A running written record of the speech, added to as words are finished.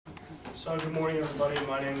So good morning, everybody.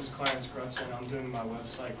 My name is Clarence Grutza, and I'm doing my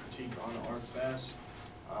website critique on ArcBest.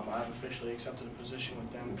 I've officially accepted a position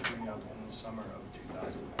with them coming up in the summer of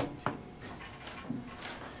 2019.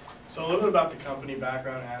 So a little bit about the company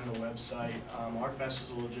background and the website. ArcBest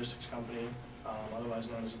is a logistics company, otherwise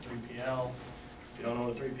known as a 3PL. If you don't know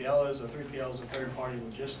what a 3PL is a third-party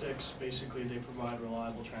logistics. Basically, they provide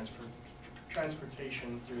reliable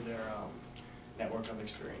transportation through their network of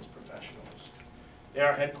experienced professionals. They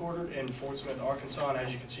are headquartered in Fort Smith, Arkansas, and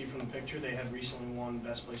as you can see from the picture, they had recently won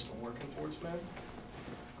Best Place to Work in Fort Smith.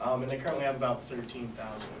 And they currently have about 13,000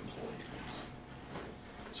 employees.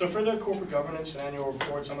 So for their corporate governance and annual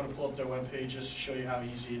reports, I'm going to pull up their webpage just to show you how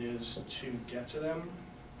easy it is to get to them.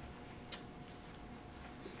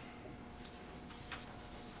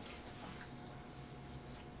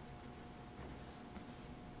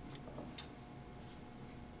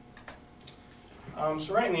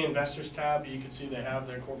 So right in the Investors tab, you can see they have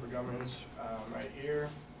their corporate governance right here.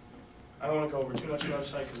 I don't want to go over too much of the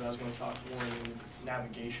website because I was going to talk more in the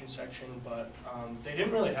navigation section, but they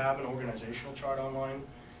didn't really have an organizational chart online.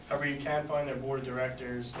 However, you can find their board of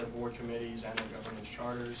directors, their board committees, and their governance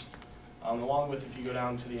charters. Along with, if you go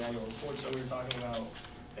down to the annual reports that we were talking about,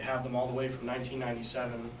 they have them all the way from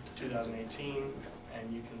 1997 to 2018,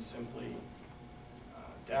 and you can simply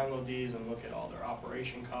download these and look at all their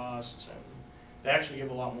operation costs, and they actually give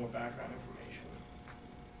a lot more background information.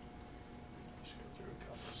 Just go through a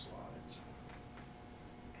couple of slides.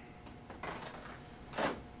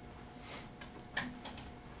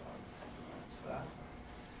 That's that.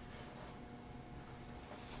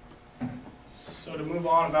 So to move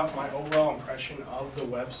on about my overall impression of the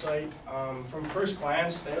website, from first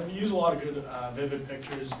glance, they use a lot of good vivid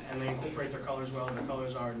pictures, and they incorporate their colors well. Their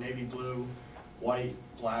colors are navy blue, white,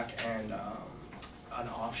 black, and an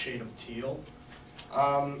off shade of teal.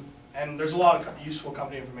 And there's a lot of useful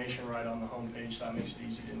company information right on the homepage, so that makes it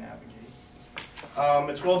easy to navigate.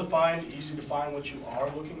 It's well defined, easy to find what you are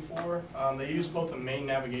looking for. They use both a main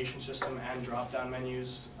navigation system and drop-down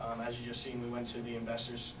menus. As you just seen, we went to the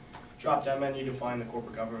Investors drop-down menu to find the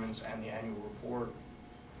corporate governance and the annual report.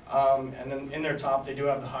 And then in their top, they do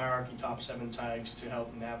have the hierarchy top 7 tags to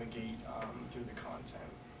help navigate through the content.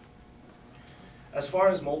 As far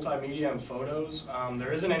as multimedia and photos,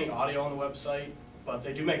 there isn't any audio on the website, but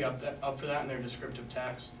they do make up for that in their descriptive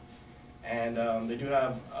text. And they do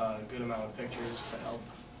have a good amount of pictures to help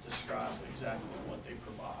describe exactly what they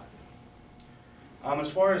provide.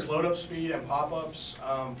 As far as load up speed and pop-ups,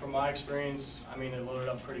 from my experience, I mean, it loaded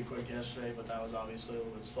up pretty quick yesterday, but that was obviously a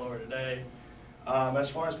little bit slower today. As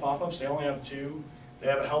far as pop-ups, they only have 2. They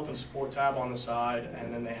have a help and support tab on the side,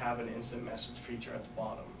 and then they have an instant message feature at the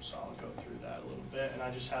bottom. So I'll go through that a little bit, and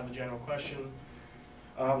I just have a general question.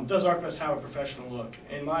 Does ArcBest have a professional look?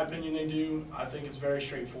 In my opinion, they do. I think it's very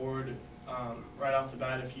straightforward. Right off the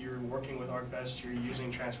bat, if you're working with ArcBest, you're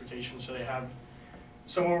using transportation, so they have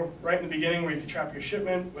somewhere right in the beginning where you can trap your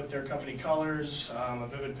shipment with their company colors, a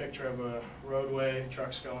vivid picture of a roadway,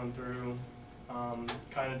 trucks going through,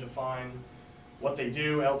 kind of define what they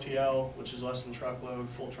do, LTL, which is less than truckload,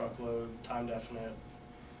 full truckload, time definite.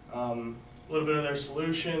 A little bit of their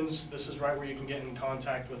solutions. This is right where you can get in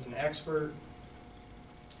contact with an expert.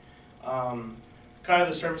 Kind of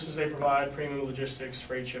the services they provide, premium logistics,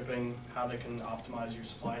 freight shipping, how they can optimize your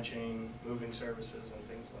supply chain, moving services, and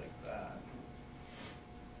things like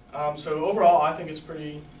that. So overall, I think it's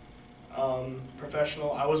pretty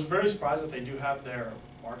professional. I was very surprised that they do have their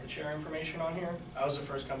market share information on here. That was the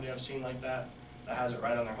first company I've seen like that has it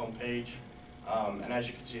right on their homepage. And as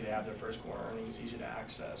you can see, they have their first quarter earnings easy to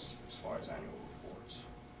access as far as annual reports.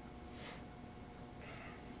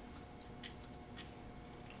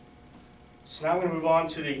 So now I'm going to move on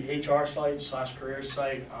to the HR site / career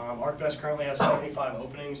site. ArcBest currently has 75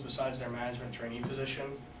 openings besides their management trainee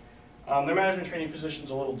position. Their management trainee position is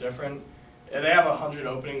a little different. They have 100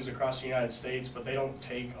 openings across the United States, but they don't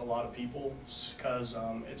take a lot of people because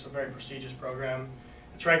it's a very prestigious program.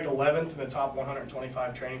 It's ranked 11th in the top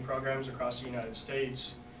 125 training programs across the United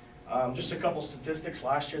States. Just a couple statistics.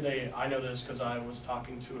 Last year, I know this because I was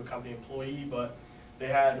talking to a company employee, but they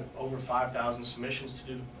had over 5,000 submissions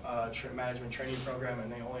to do management training program,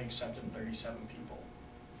 and they only accepted 37 people.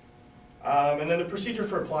 And then the procedure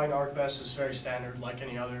for applying to ArcBest is very standard, like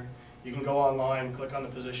any other. You can go online, click on the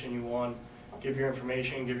position you want, give your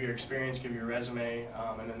information, give your experience, give your resume,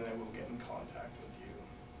 and then they will get in contact with you.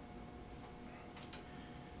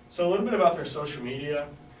 So a little bit about their social media.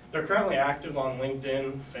 They're currently active on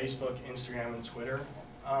LinkedIn, Facebook, Instagram, and Twitter.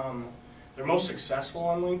 They're most successful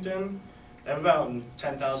on LinkedIn. They have about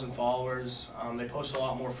 10,000 followers. They post a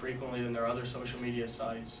lot more frequently than their other social media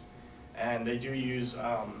sites. and they do use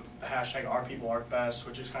the hashtag #OurPeopleArcBest,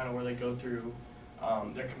 which is kind of where they go through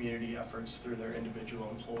their community efforts through their individual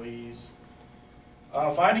employees.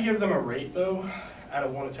 If I had to give them a rate though, out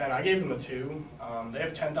of 1 to 10, I gave them a 2. They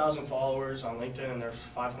have 10,000 followers on LinkedIn and there's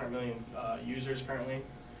 500 million users currently.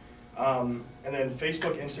 And then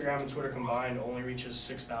Facebook, Instagram, and Twitter combined only reaches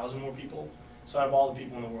 6,000 more people. So out of all the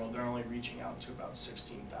people in the world, they're only reaching out to about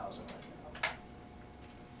 16,000 right now.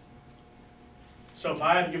 So if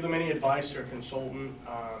I had to give them any advice to a consultant,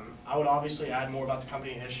 I would obviously add more about the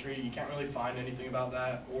company history. You can't really find anything about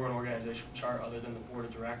that or an organizational chart other than the board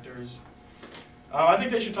of directors. I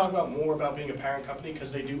think they should talk more about being a parent company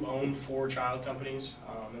because they do own 4 child companies,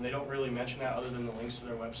 and they don't really mention that other than the links to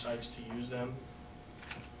their websites to use them.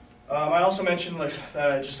 I also mentioned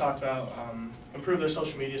that I just talked about improve their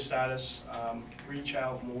social media status, reach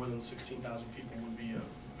out more than 16,000 people would be a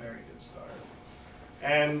very good start.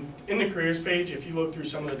 And in the careers page, if you look through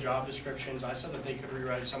some of the job descriptions, I said that they could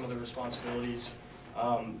rewrite some of the responsibilities.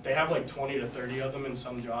 They have like 20 to 30 of them in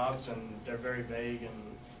some jobs, and they're very vague,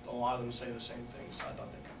 and a lot of them say the same thing, so I thought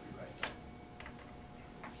they could rewrite them.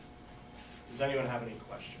 Does anyone have any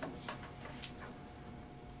questions?